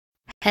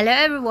Hello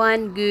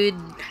everyone, good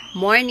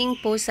morning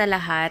po sa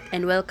lahat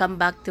and welcome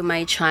back to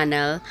my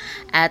channel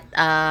at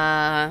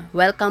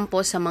welcome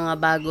po sa mga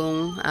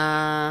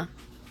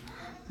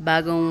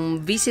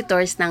bagong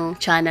visitors ng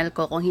channel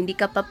ko. Kung hindi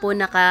ka pa po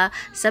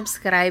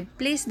naka-subscribe,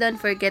 please don't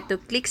forget to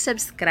click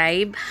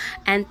subscribe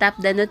and tap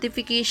the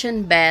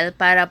notification bell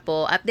para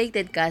po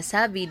updated ka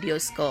sa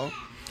videos ko.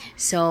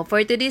 So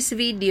for today's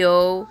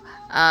video,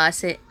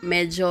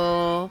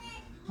 medyo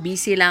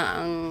busy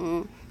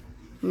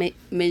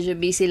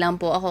lang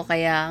po ako,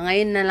 kaya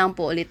ngayon na lang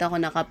po ulit ako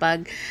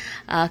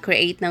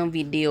nakapag-create ng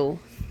video.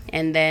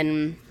 And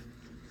then,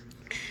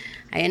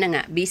 ayun na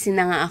nga, busy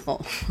na nga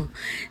ako.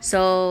 So,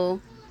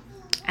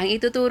 ang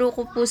ituturo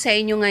ko po sa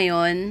inyo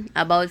ngayon,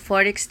 about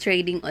Forex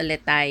trading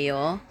ulit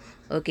tayo.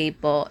 Okay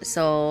po.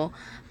 So,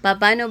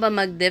 paano ba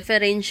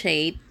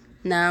mag-differentiate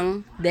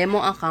ng demo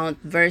account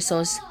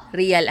versus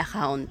real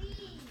account?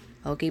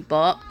 Okay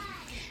po.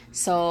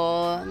 So,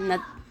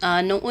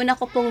 nung una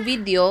ko pong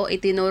video,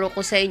 itinuro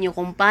ko sa inyo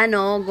kung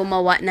paano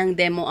gumawa ng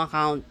demo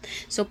account.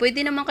 So,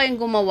 pwede naman kayong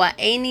gumawa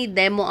any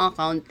demo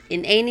account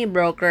in any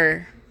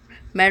broker.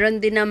 Meron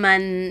din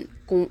naman,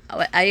 kung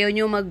ayaw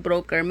nyo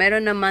mag-broker,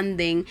 meron naman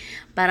ding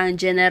parang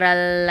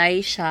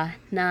generalize siya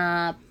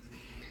na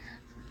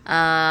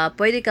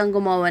pwede kang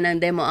gumawa ng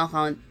demo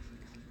account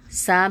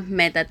sa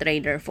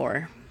MetaTrader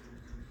 4.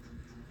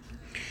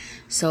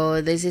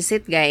 So, this is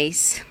it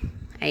guys.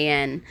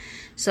 Ayan.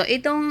 So,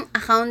 itong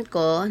account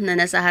ko na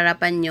nasa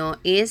harapan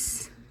nyo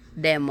is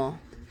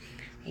demo.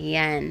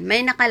 Ayan.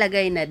 May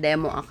nakalagay na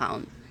demo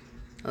account.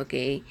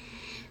 Okay?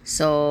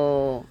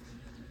 So,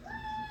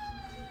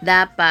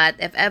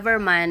 dapat, if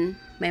ever man,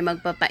 may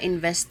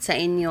magpapa-invest sa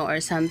inyo or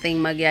something,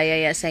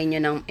 magyayaya sa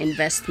inyo ng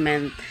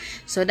investment.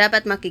 So,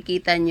 dapat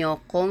makikita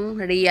nyo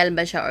kung real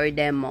ba siya or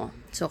demo.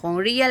 So, kung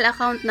real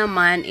account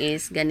naman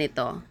is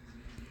ganito.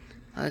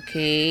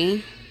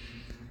 Okay?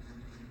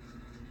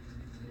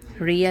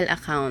 Real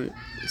account.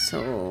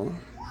 So,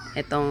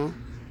 itong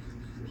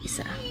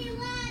isa.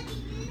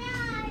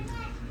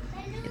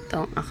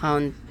 Itong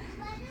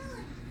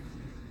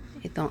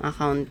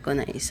account ko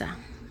na isa.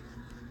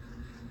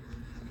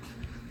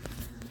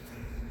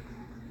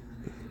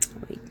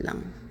 Wait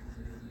lang.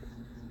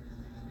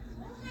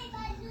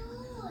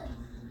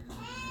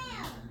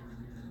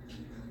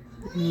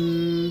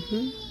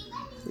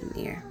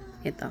 Here.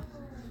 Ito.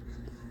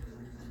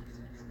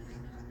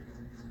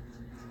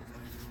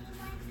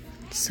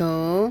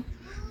 So,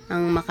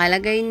 ang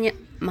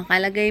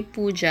makalagay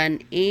po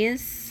dyan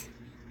is,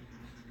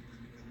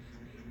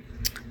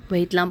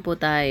 wait lang po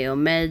tayo,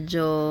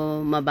 medyo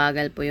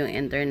mabagal po yung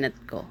internet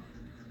ko.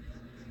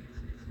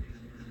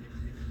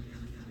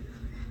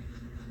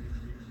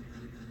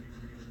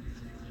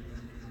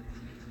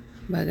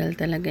 Bagal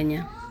talaga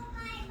niya.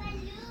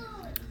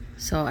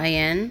 So,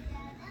 ayan.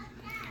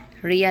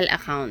 Real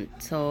account.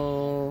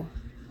 So,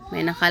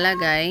 may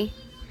nakalagay,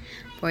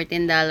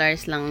 $14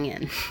 lang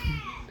yan.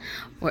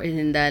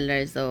 $14.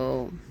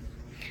 So,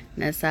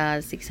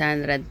 nasa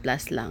 600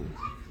 plus lang.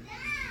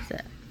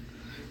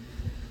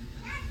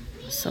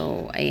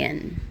 So,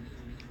 ayan.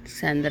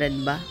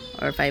 600 ba?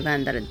 Or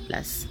 500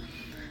 plus.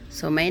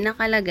 So, may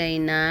nakalagay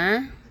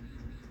na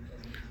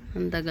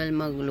ang tagal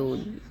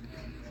mag-load.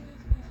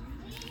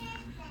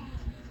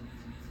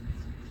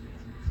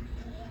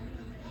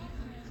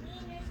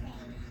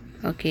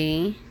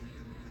 Okay.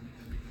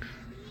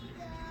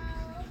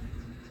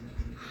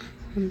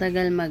 Ang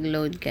tagal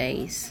mag-load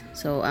guys.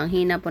 So, ang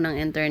hina po ng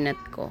internet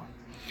ko.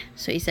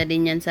 So, isa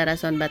din yan sa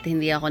rason ba't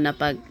hindi ako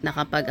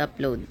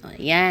nakapag-upload.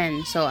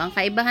 Ayan. So, ang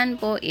kaibahan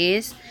po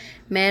is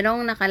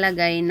merong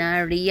nakalagay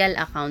na real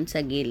account sa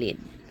gilid.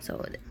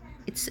 So,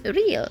 it's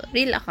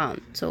real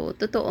account. So,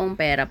 totoong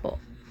pera po.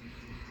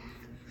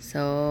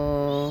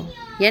 So,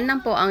 yan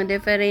lang po ang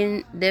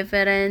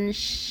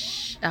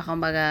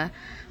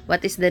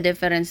what is the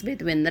difference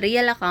between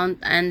real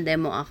account and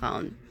demo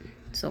account.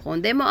 So,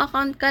 kung demo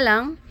account ka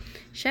lang,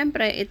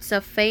 syempre, it's a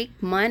fake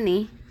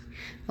money.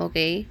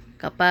 Okay?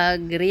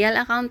 Kapag real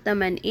account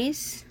naman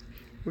is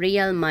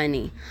real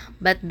money.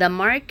 But the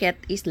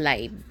market is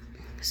live.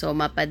 So,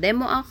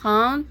 mapa-demo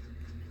account.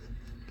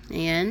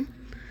 Ayan.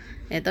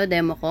 Ito,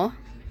 demo ko.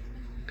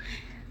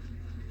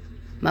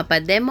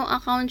 Mapa-demo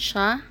account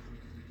siya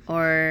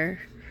or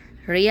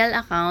real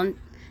account.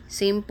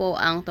 Same po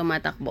ang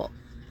tumatakbo.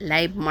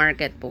 Live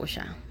market po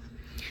siya.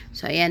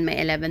 So, ayan, may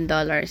 $11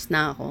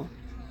 na ako.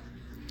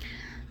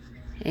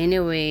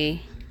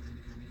 Anyway,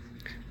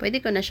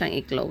 pwede ko na siyang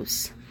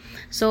i-close.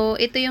 So,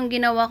 ito yung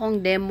ginawa kong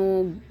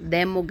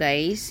demo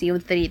guys, yung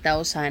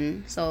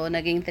 3,000. So,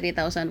 naging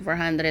 3,400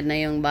 na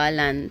yung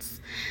balance.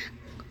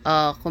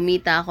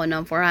 Kumita ako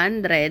ng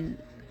 400,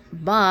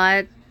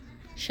 but,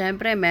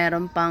 syempre,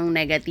 meron pang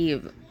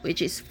negative,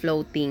 which is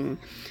floating.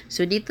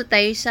 So, dito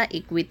tayo sa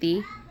equity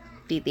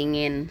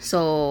titingin.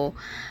 So,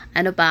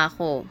 ano pa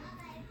ako?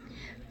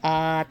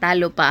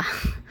 Talo pa.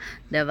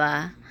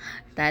 Diba?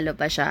 Talo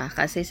pa siya.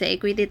 Kasi sa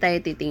equity tayo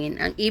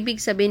titingin. Ang ibig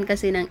sabihin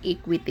kasi ng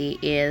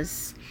equity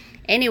is,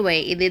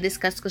 anyway,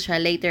 i-discuss ko siya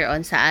later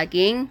on sa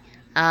aking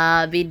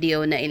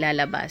video na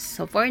ilalabas.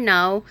 So for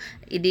now,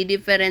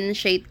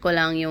 i-differentiate ko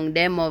lang yung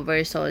demo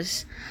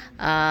versus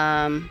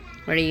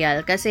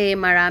real. Kasi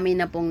marami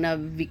na pong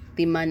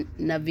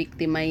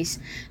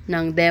na-victimize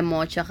ng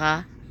demo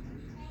tsaka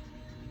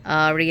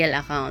real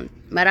account.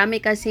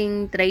 Marami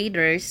kasing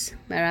traders,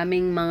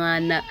 maraming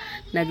mga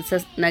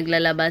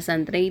naglalabas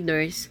ng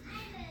traders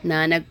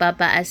na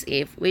nagpapa-as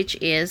if, which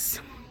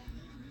is,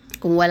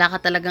 kung wala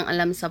ka talagang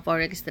alam sa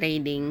forex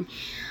trading,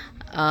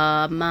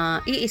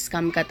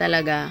 ma-i-scam ka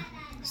talaga.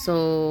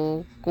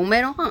 So, kung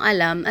meron kang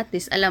alam, at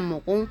least alam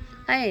mo kung,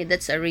 ay,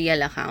 that's a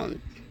real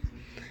account.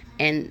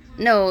 And,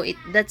 no,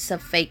 that's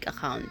a fake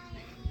account.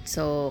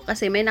 So,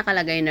 kasi may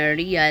nakalagay na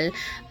real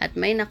at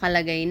may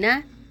nakalagay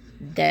na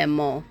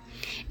demo.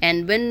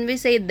 And when we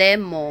say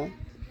demo,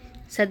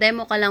 sa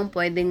demo ka lang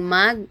pwedeng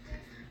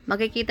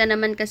makikita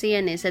naman kasi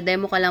yan sa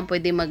demo ka lang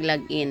pwedeng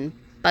mag-login.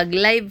 Pag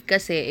live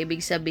kasi,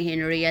 ibig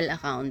sabihin real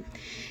account.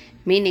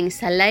 Meaning,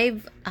 sa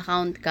live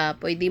account ka,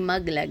 pwede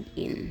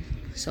mag-login.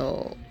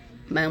 So,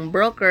 may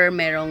broker,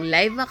 merong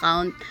live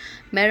account,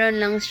 meron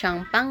lang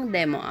siyang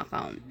pang-demo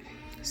account.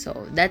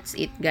 So, that's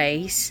it,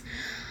 guys.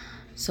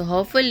 So,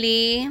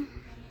 hopefully,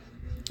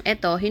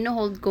 eto,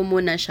 hinohold ko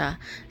muna siya.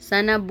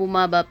 Sana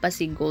bumaba pa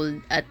si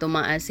gold at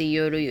tumaas si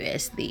Euro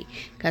USD.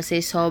 Kasi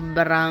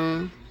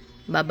sobrang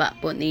baba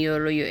po ni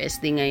Euro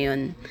USD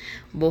ngayon.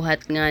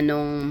 Buhat nga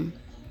nung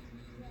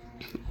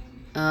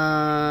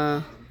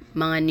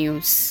mga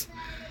news.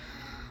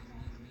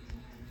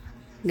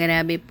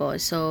 Grabe po.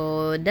 So,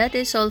 that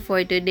is all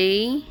for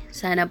today.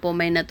 Sana po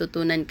may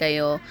natutunan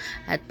kayo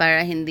at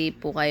para hindi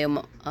po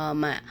kayo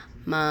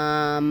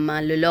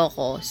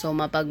maluloko. So,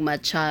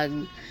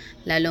 mapagmatsyag.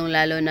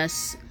 Lalong-lalo na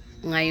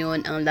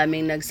ngayon ang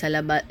daming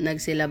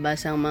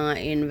nagsilabas ang mga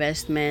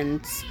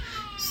investments.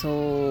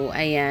 So,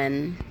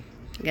 ayan.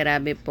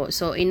 Grabe po.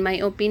 So, in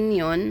my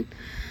opinion,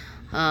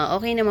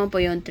 okay naman po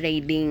yung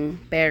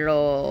trading.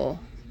 Pero,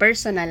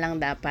 personal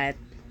lang dapat.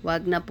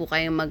 Wag na po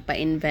kayong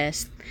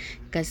magpa-invest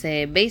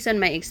kasi based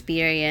on my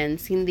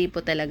experience, hindi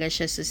po talaga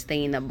siya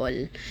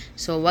sustainable.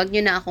 So, wag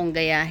nyo na akong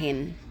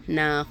gayahin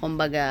na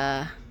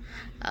kumbaga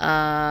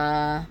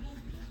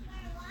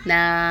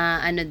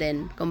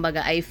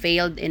kumbaga I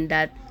failed in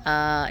that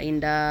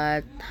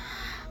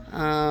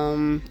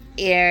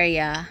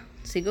area.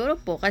 Siguro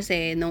po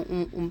kasi nung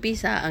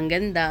umpisa, ang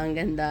ganda,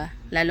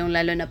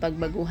 lalong-lalo na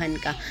pagbaguhan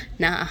ka,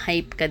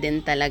 na-hype ka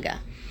din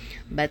talaga.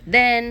 But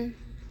then,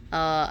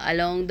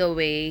 along the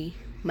way,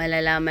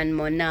 malalaman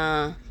mo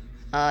na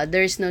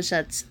there's no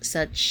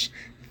such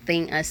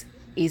thing as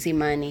easy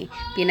money.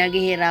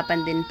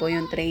 Pinaghihirapan din po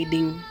yung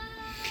trading.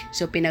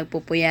 So,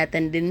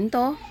 pinagpupuyatan din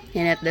to,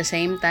 and at the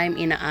same time,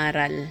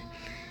 inaaral.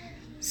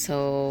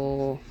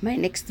 So, my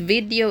next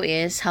video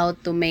is how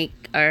to make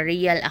a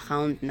real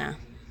account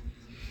na.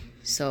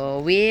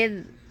 So,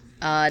 with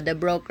the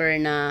broker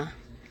na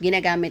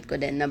ginagamit ko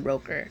din na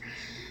broker.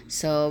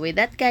 So, with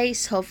that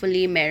guys,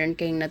 hopefully meron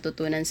kayong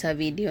natutunan sa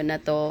video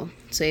na to.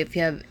 So, if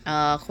you have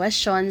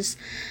questions,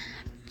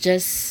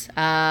 just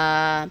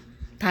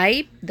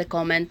type the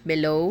comment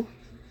below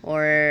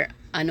or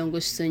anong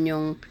gusto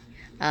nyong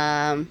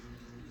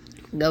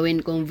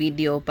gawin kong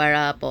video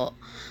para po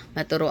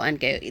maturuan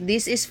kayo.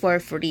 This is for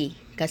free.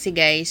 Kasi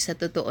guys, sa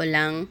totoo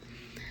lang,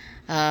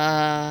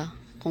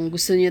 kung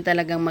gusto nyo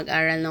talagang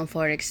mag-aral ng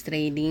forex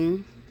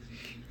trading,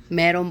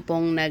 meron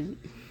pong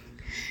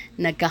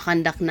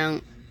nagkakandak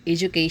ng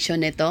education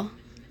nito,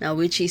 na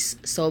which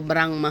is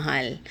sobrang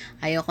mahal.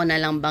 Ayoko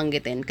na lang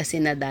banggitin kasi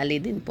nadali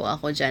din po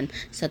ako dyan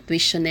sa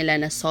tuition nila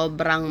na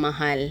sobrang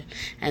mahal.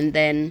 And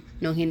then,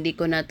 nung hindi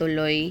ko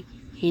natuloy,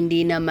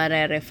 hindi na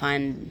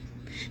mare-refund.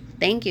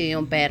 Thank you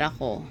yung pera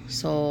ko.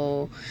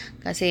 So,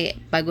 kasi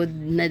pagod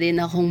na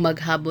din akong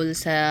maghabol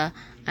sa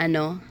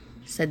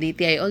sa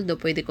DTI, although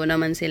pwede ko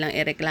naman silang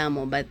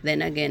ireklamo, but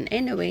then again,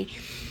 anyway,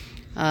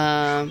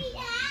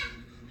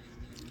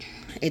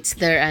 it's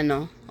their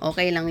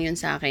okay lang yun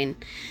sa akin.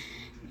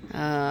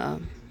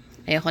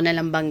 Ayoko na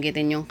lang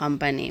banggitin yung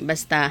company,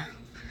 basta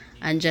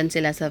andyan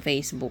sila sa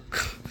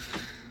Facebook.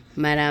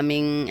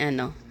 maraming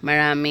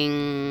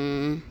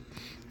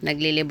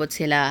naglilibot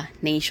sila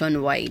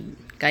nationwide,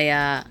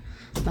 kaya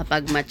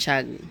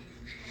mapagmatsyag.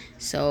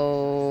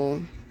 So,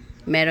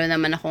 meron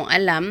naman akong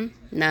alam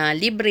na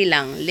libre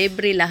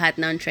lahat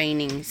ng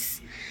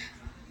trainings.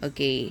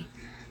 Okay.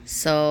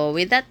 So,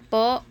 with that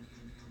po,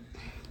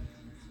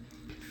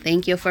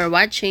 thank you for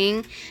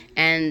watching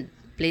and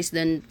please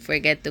don't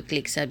forget to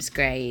click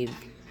subscribe.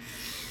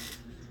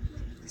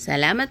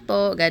 Salamat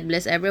po. God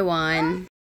bless everyone.